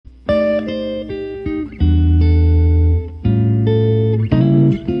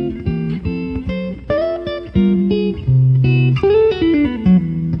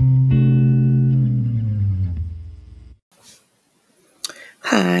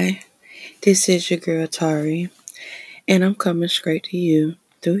This is your girl Tari, and I'm coming straight to you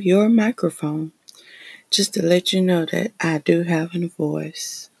through your microphone just to let you know that I do have a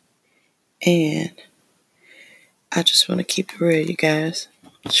voice. And I just want to keep it real, you guys.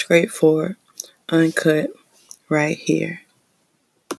 Straightforward, uncut, right here.